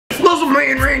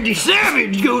man Randy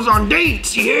Savage goes on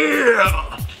dates,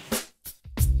 yeah!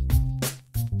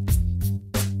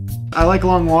 I like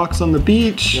long walks on the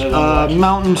beach,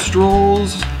 mountain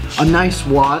strolls, a nice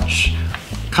watch,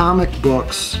 comic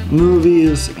books,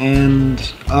 movies, and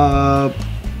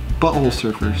butthole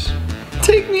surfers.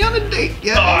 Take me on a date,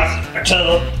 guys!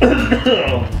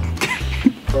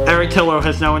 Eric Tiller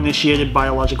has now initiated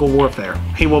biological warfare.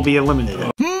 He will be eliminated.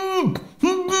 Oh,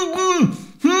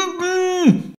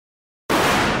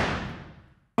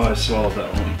 I swallowed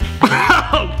that one.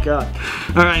 Oh god.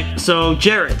 Alright, so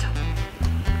Jared.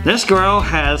 This girl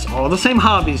has all the same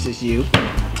hobbies as you.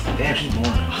 Damn, she's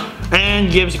boring.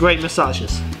 And gives great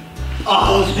massages.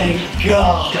 Oh, thank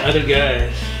God. The other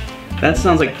guys. That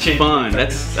sounds like fun.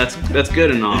 That's good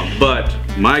and all. But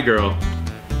my girl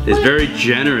is very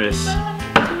generous.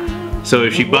 So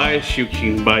if she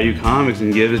can buy you comics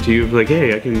and give it to you, like,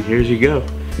 hey, here's you go.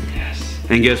 Yes.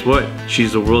 And guess what?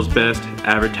 She's the world's best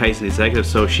advertising executive,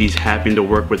 so she's happy to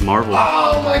work with Marvel.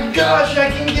 Oh my gosh, I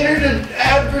can get her to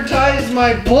advertise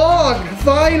my blog,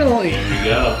 finally! There you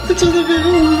go. It's all the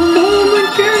people. Oh my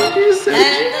characters.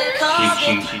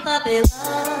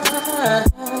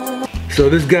 So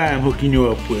this guy I'm hooking you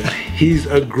up with, he's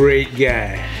a great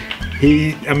guy.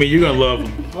 I mean, you're gonna love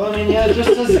him. Well, I mean, yeah, just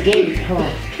as a date, huh?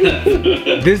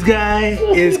 This guy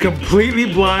is completely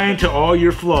blind to all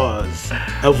your flaws,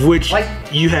 of which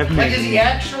you have many. Like, is he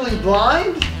actually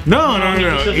blind? No.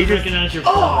 He just recognize your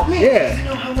flaws. Oh man, Yeah. doesn't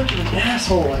know how much of an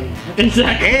asshole I am.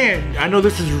 Exactly. And I know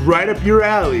this is right up your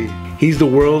alley. He's the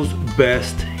world's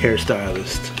best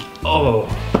hairstylist. Oh.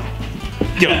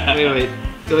 Wait.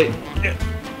 Look at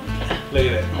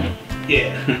that.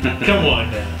 Yeah. Come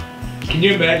on now. Can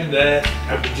you imagine that?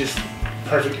 I mean, just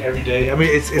perfect every day. I mean,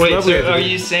 it's Wait, lovely. so are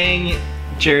you saying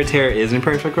Jared's hair isn't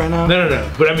perfect right now? No.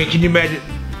 But I mean, can you imagine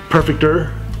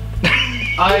perfecter?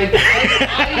 I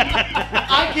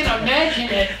can imagine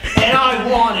it, and I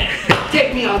want it.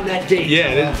 Take me on that date.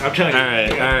 Yeah, I'm telling you.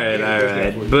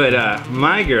 Alright. But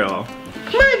my girl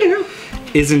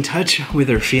is in touch with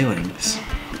her feelings.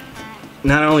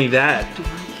 Not only that.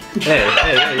 Hey.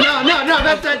 No,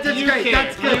 that's great.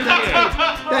 That's good.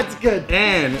 That's good.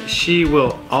 And she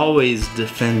will always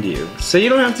defend you. So you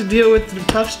don't have to deal with the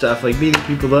tough stuff like beating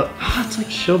people up. Oh, it's like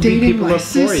She'll beat dating people my up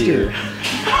for you. sister.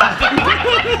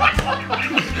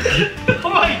 Oh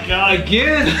my God,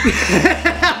 again?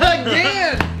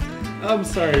 Again! I'm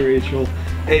sorry, Rachel.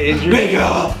 Hey, is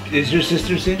your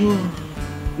sister single?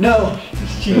 No,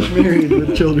 she's married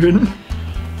with children.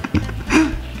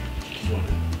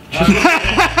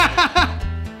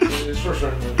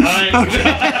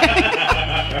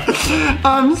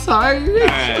 I'm sorry.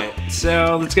 Alright,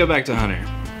 so let's go back to Hunter.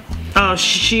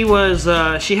 She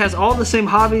has all the same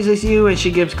hobbies as you, and she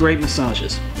gives great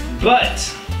massages.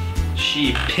 But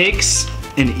she picks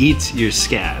and eats your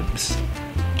scabs.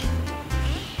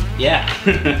 Yeah.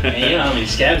 And you know how many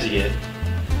scabs you get.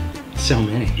 So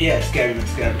many. Yeah, Scabby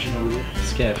McScab, you know what it is?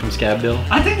 Scab from Scab Bill.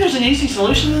 I think there's an easy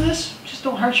solution to this. Just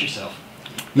don't hurt yourself.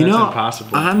 That's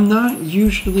impossible. I'm not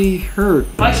usually hurt.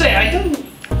 I say, I don't.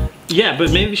 Yeah,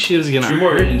 but maybe she was gonna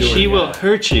she will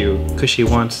hurt you because she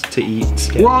wants to eat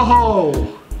scabs.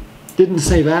 Whoa! Didn't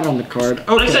say that on the card.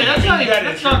 Okay. I say,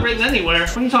 that's not written anywhere.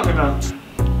 What are you talking about?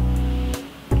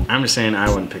 I'm just saying I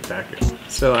wouldn't pick that girl.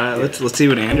 So let's see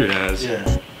what Andrew has.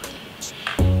 Yeah.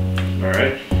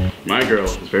 Alright. My girl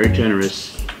is very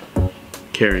generous,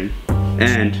 caring,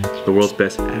 and the world's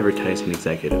best advertising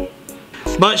executive.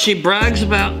 But she brags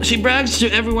to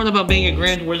everyone about being a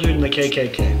grand wizard in the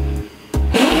KKK.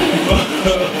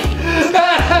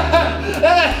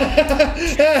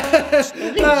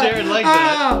 Jared liked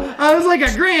that. I was like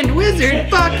a grand wizard?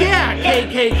 Fuck yeah,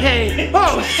 KKK.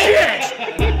 Oh shit!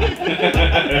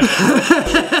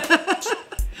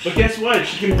 But guess what?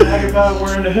 She can brag about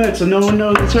wearing the hood so no one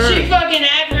knows it's her. She fucking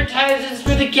advertises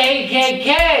for the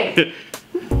KKK.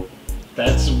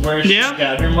 That's where she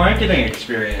got her marketing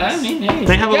experience. I mean, hey,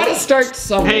 they have gotta start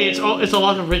somewhere. Hey, it's a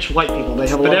lot of rich white people. They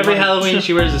have a lot every of Halloween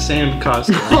she wears the same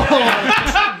costume.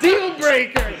 Deal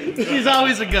breaker. She's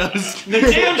always a ghost. The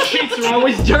damn sheets are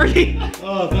always dirty.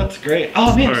 Oh, that's great.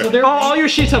 Oh man, so all your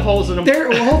sheets have holes in them.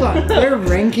 Hold on. Their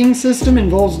ranking system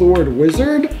involves the word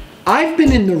wizard. I've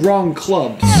been in the wrong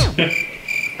clubs. I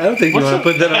don't think you want to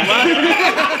put that on mine.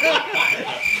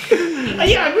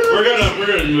 Yeah, We're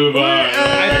gonna move on.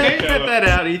 I can't cut that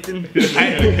out, Ethan.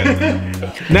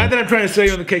 Not that I'm trying to sell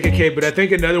you on the KKK, but I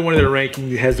think another one of their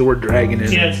rankings has the word dragon in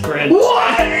it. Yeah, it's great.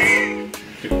 What?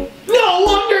 No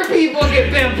wonder people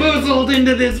get bamboozled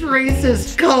into this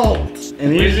racist cult.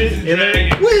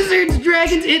 Wizards,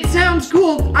 dragons, it sounds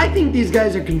cool. I think these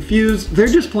guys are confused. They're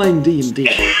just playing D&D.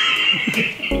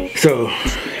 So,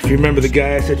 If you remember the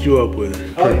guy I set you up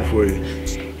with, perfect for you.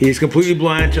 He's completely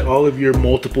blind to all of your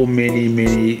multiple, many,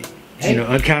 you know,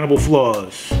 uncountable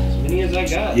flaws. As many as I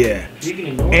got. Yeah. You can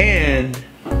ignore And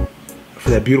for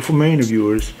that beautiful mane of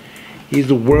yours, he's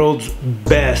the world's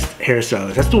best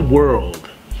hairstylist. That's the world.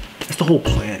 That's the whole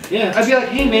planet. Yeah, I'd be like,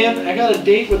 hey man, I got a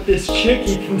date with this chick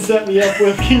you can set me up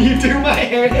with. Can you do my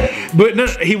hair? But no,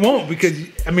 he won't, because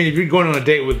I mean, if you're going on a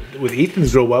date with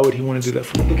Ethan's girl, why would he want to do that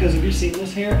for you? Because have you seen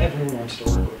this hair? Everyone wants to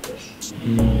work with this.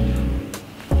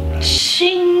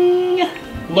 Ching!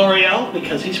 L'Oreal,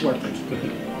 because he's worth it.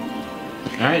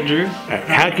 Alright, Drew.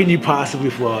 How can you possibly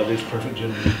flaw this perfect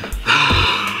gentleman?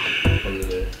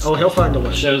 Oh, he'll find a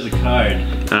way. Shows the card.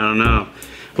 I don't know.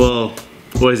 Well,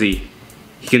 what is he?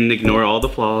 He can ignore all the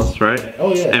flaws, right?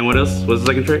 Oh yeah. And what else? What's the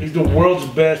second trait? He's the world's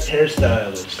best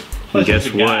hairstylist. And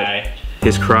guess what?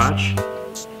 His crotch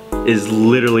is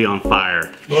literally on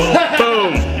fire.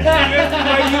 Boom!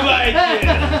 Why you like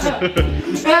it?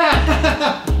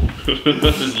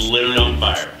 This is literally on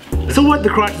fire. So what? The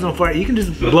crotch is on fire. You can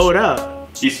just blow it up.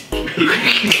 He's It's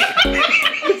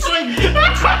like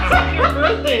your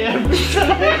birthday every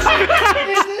time.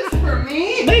 Is this for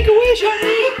me? Make a wish,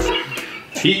 honey.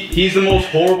 he's the most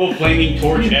horrible flaming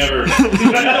torch ever.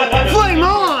 Flame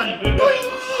on!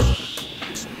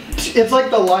 It's like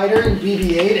the lighter in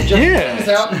BB-8. It just flames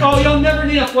out. Oh, you'll never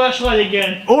need a flashlight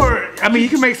again. Or, I mean, you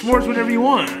can make s'mores whenever you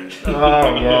want. Oh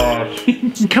gosh.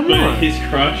 Come But on. his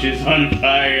crotch is on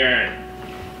fire.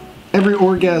 Every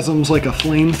orgasm's like a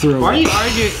flamethrower. Why are you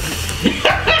arguing?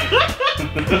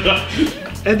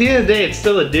 At the end of the day, it's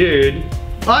still a dude.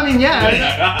 I mean, yeah.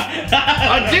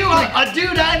 a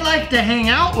dude I'd like to hang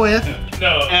out with.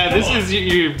 No. This is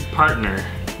your partner.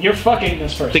 You're fucking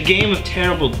this person. The game of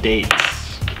terrible dates.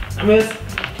 I mean,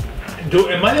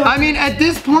 am I the I mean, at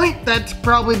this point, that's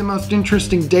probably the most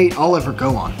interesting date I'll ever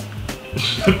go on.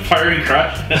 Firing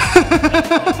crotch.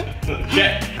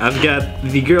 Okay. I've got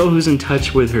the girl who's in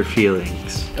touch with her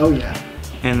feelings. Oh yeah.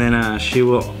 And then she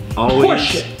will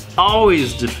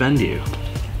always defend you.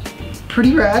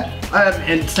 Pretty rad.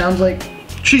 And it sounds like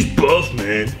She's buff,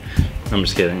 man. I'm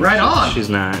just kidding. Right on. She's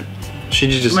not. She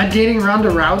just. am I dating Ronda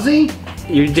Rousey?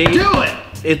 You're dating. Do it!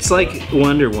 It's like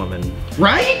Wonder Woman.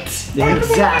 Right? Yeah.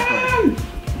 Exactly.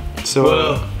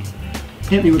 So.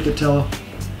 Hit me with the tello.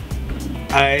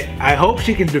 I hope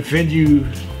she can defend you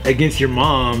against your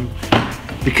mom,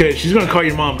 because she's gonna call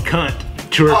your mom cunt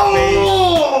to her face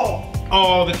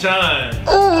all the time?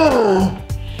 Oh!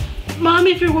 Mom,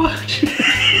 if you're watching.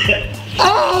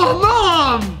 Oh,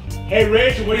 Mom! Hey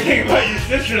Rachel, what do you think about your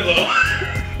sister-in-law?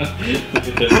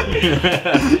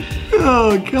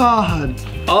 Oh, God.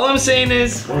 All I'm saying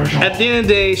is, at the end of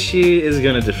the day, she is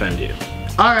gonna defend you.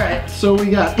 All right, so we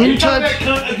got Are in you talking touch.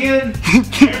 that cunt again?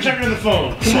 Every time you're on the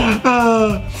phone. Come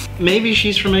on. Maybe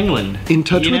she's from England. In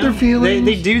touch You with know? her feelings.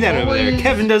 They do that over there. Always-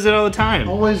 Kevin does it all the time.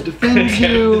 Always defends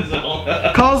you.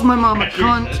 Calls my mom a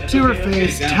cunt to her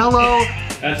face. Tello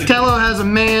has a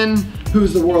man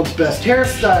who's the world's best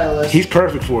hairstylist. He's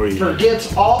perfect for you.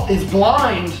 Is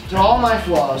blind to all my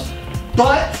flaws,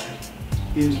 but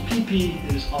his pee-pee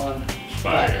is on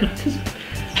fire.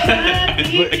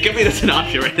 Give me that's an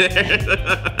option right there.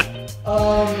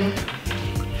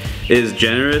 Is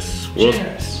generous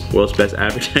world's best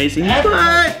advertising,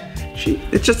 but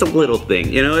it's just a little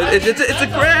thing, you know. It's a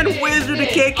grand wizard of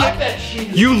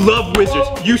KKK. You love wizards.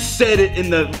 You said it in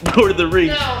the Lord of the Rings.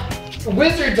 Now,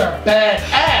 wizards are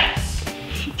badass.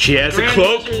 She has a Grand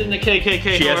cloak. Wizard in the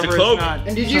KKK, She has a however, is cloak. not.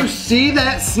 And did you see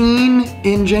that scene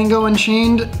in Django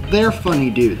Unchained? They're funny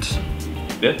dudes.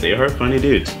 Yeah, they are funny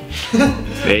dudes.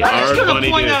 They I are just gonna funny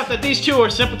point dudes. out that these two are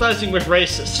sympathizing with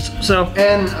racists. So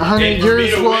And honey,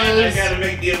 yours was. gotta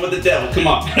make deal with the devil. Come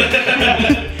on.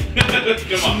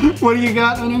 Come on. What do you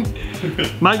got, honey?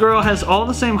 my girl has all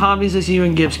the same hobbies as you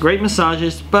and gives great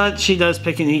massages, but she does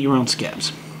pick and eat your own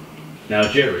scabs. Now,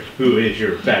 Jared, who is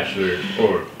your bachelor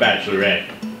or bachelorette?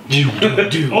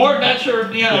 Or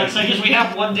bachelor, yeah, so because we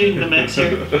have one dude in the mix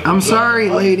here. I'm sorry,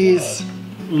 ladies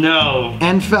No.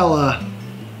 and fella,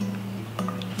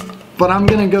 but I'm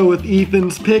gonna go with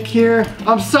Ethan's pick here.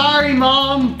 I'm sorry,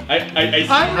 Mom. I'm I'm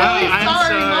really I'm sorry,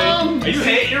 sorry. Mom. You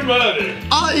hate your mother.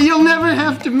 You'll never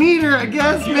have to meet her, I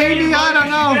guess. Maybe, I don't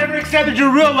know. Never accepted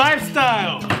your real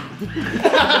lifestyle.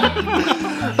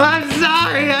 I'm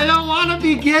sorry, I don't want to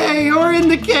be gay or in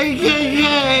the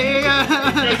KKK.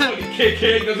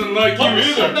 KK doesn't like you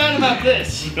What's so either. bad about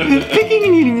this? Picking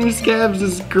and eating your scabs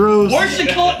is gross. Worse than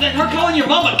her calling your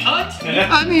mom a cunt?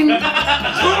 I mean, To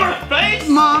her face?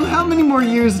 Mom, how many more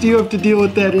years do you have to deal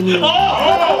with that in your...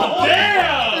 Oh,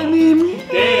 damn! I mean...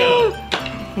 Damn.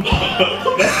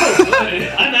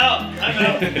 I'm out.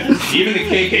 Even the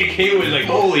KKK was like,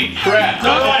 holy crap.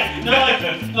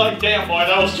 Like, damn, boy,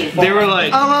 that was too far. They were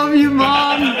like, I love you,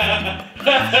 Mom.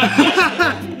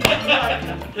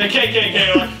 The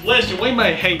KKK are like, listen, we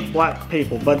may hate black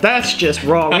people, but that's just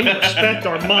wrong. We respect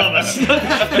our mamas.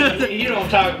 you don't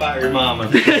talk about your mama.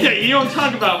 You don't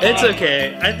talk about It's mama.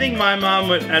 okay. I think my mom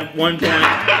would, at one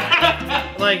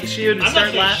point, like, she would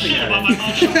start laughing at My mom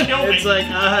should kill it. me. It's like,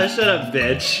 shut up,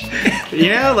 bitch.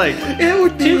 You know, like, It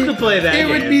would be. you could play that It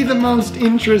would game. be the most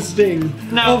interesting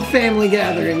No. of family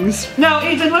gatherings. Now,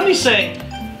 Ethan, let me say,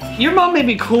 your mom may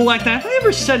be cool like that. If I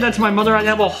ever said that to my mother, I'd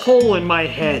have a hole in my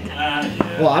head.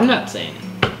 Well, I'm not saying it.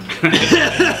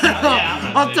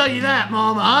 I'll tell you that,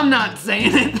 Mama. I'm not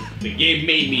saying it. The game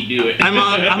made me do it. I'm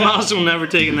also never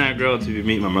taking that girl to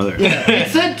meet my mother. It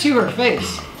said to her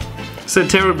face. Said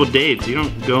terrible dates. You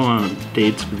don't go on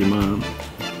dates with your mom.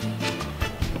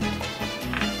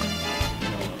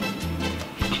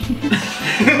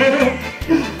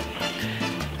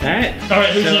 Alright.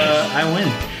 Alright, who's next? I win.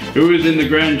 Who is in the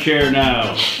grand chair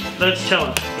now? Let's tell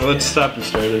him. Well, let's stop and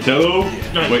start it. Hello?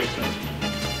 No. Wait.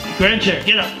 Grand chair,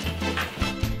 get up.